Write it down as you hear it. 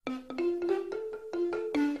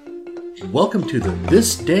Welcome to the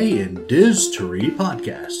This Day in DIStory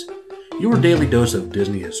podcast, your daily dose of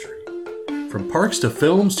Disney history. From parks to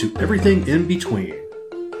films to everything in between.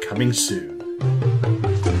 Coming soon.